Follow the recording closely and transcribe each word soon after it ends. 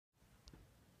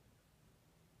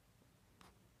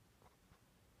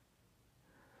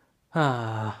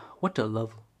What a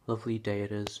lovely day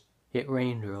it is. It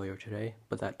rained earlier today,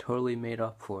 but that totally made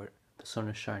up for it. The sun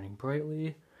is shining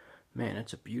brightly. Man,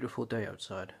 it's a beautiful day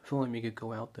outside. If only we could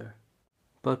go out there.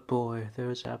 But boy,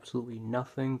 there is absolutely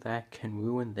nothing that can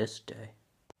ruin this day.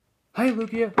 Hi,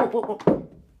 Lugia! Whoa.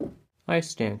 I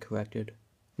stand corrected.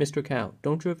 Mr. Cow,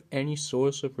 don't you have any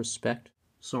source of respect?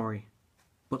 Sorry,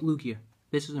 but Lugia,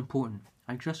 this is important.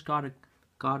 I just got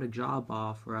a job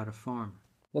offer at a farm.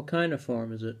 What kind of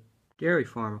farm is it? Dairy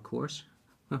farm, of course.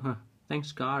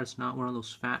 Thanks God it's not one of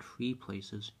those fat-free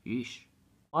places. Yeesh.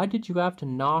 Why did you have to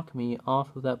knock me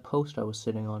off of that post I was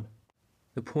sitting on?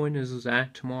 The point is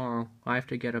that tomorrow I have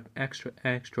to get up extra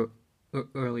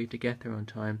early to get there on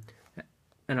time,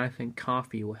 and I think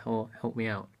coffee will help me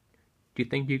out. Do you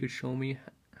think you could show me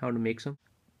how to make some?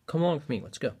 Come along with me,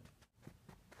 let's go.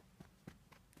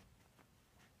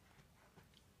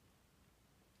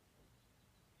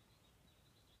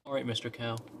 Alright, Mr.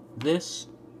 Cow. This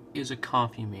is a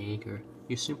coffee maker.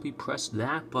 You simply press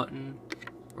that button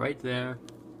right there,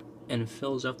 and it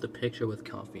fills up the picture with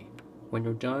coffee. When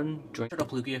you're done, drink. Shut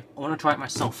up, Lugia. I want to try it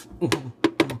myself. Ooh,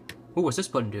 what's this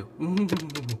button do?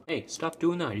 Hey, stop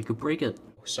doing that. You could break it.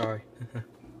 Oh, sorry.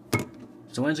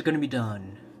 So when's it gonna be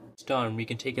done? It's done. We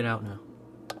can take it out now.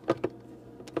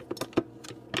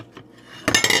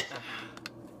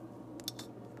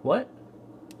 What?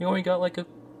 You only got like a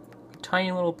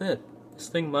tiny little bit. This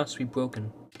thing must be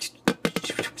broken.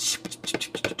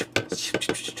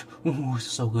 Ooh, this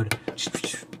is so good.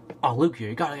 Oh, Lugia,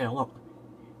 you gotta get a little.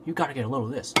 You gotta get a little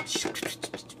of this.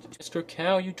 Mr.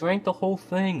 Cow, you drank the whole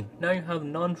thing. Now you have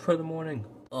none for the morning.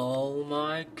 Oh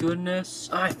my goodness,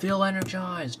 I feel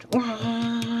energized.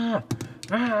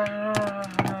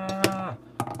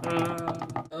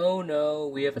 Oh no,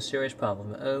 we have a serious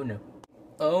problem. Oh no.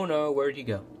 Oh no, where'd you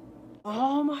go?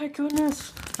 Oh my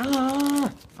goodness.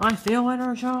 I feel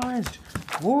energized.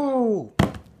 Whoa.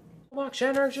 So much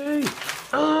energy.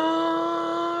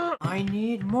 I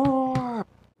need more.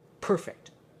 Perfect.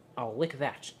 I'll lick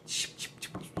that.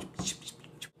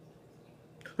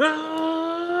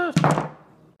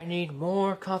 I need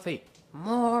more coffee.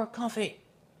 More coffee.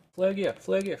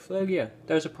 Flagia.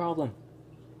 There's a problem.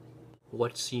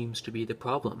 What seems to be the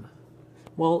problem?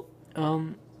 Well,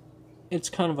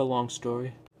 it's kind of a long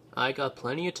story. I got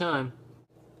plenty of time.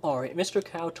 Alright, Mr.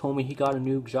 Cow told me he got a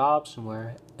new job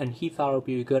somewhere, and he thought it would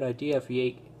be a good idea if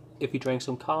he drank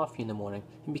some coffee in the morning.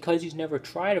 And because he's never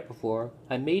tried it before,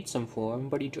 I made some for him,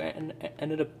 but he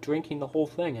ended up drinking the whole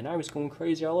thing, and I was going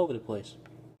crazy all over the place.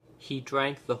 He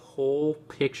drank the whole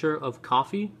pitcher of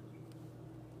coffee?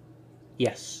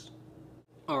 Yes.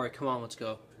 Alright, come on, let's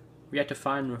go. We have to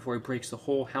find him before he breaks the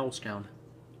whole house down.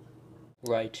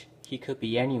 Right, he could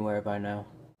be anywhere by now.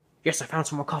 Yes, I found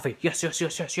some more coffee. Yes.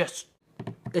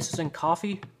 This isn't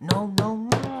coffee? No.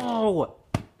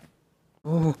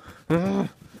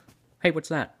 Hey, what's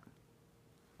that?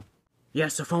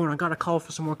 Yes, the phone. I got a call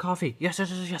for some more coffee. Yes.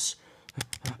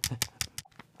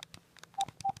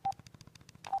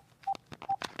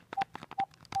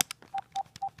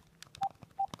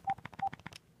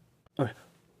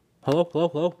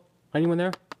 Hello? Anyone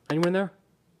there?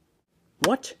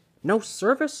 What? No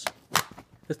service?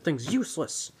 This thing's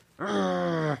useless.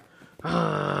 I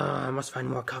must find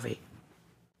more coffee.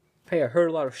 Hey, I heard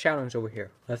a lot of shoutings over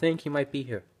here. I think he might be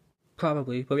here.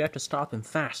 Probably, but we have to stop him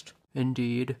fast.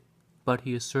 Indeed, but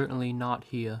he is certainly not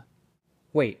here.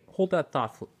 Wait, hold that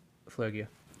thought, Flagia.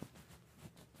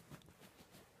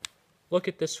 Look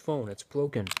at this phone, it's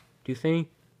broken. Do you think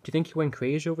he went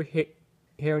crazy over here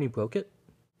and he broke it?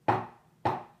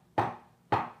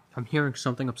 I'm hearing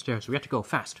something upstairs, so we have to go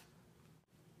fast.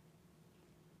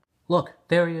 Look,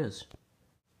 there he is.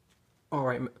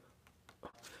 Alright,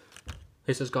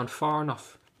 this has gone far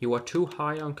enough. You are too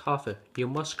high on coffee. You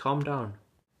must calm down.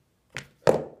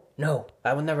 No,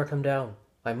 I will never come down.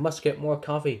 I must get more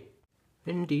coffee.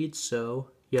 Indeed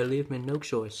so. You leave me no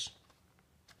choice.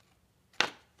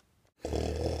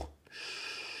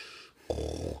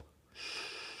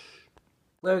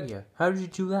 Lugia, how did you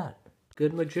do that?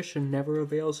 Good magician never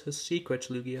reveals his secrets,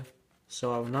 Lugia,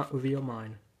 so I will not reveal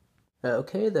mine.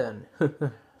 Okay then.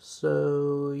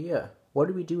 So, yeah, what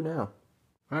do we do now?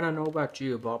 I don't know about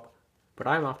you, Bob, but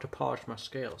I'm off to polish my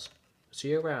scales. See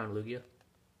you around, Lugia.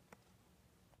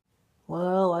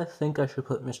 Well, I think I should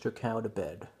put Mr. Cow to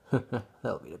bed.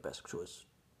 That'll be the best choice.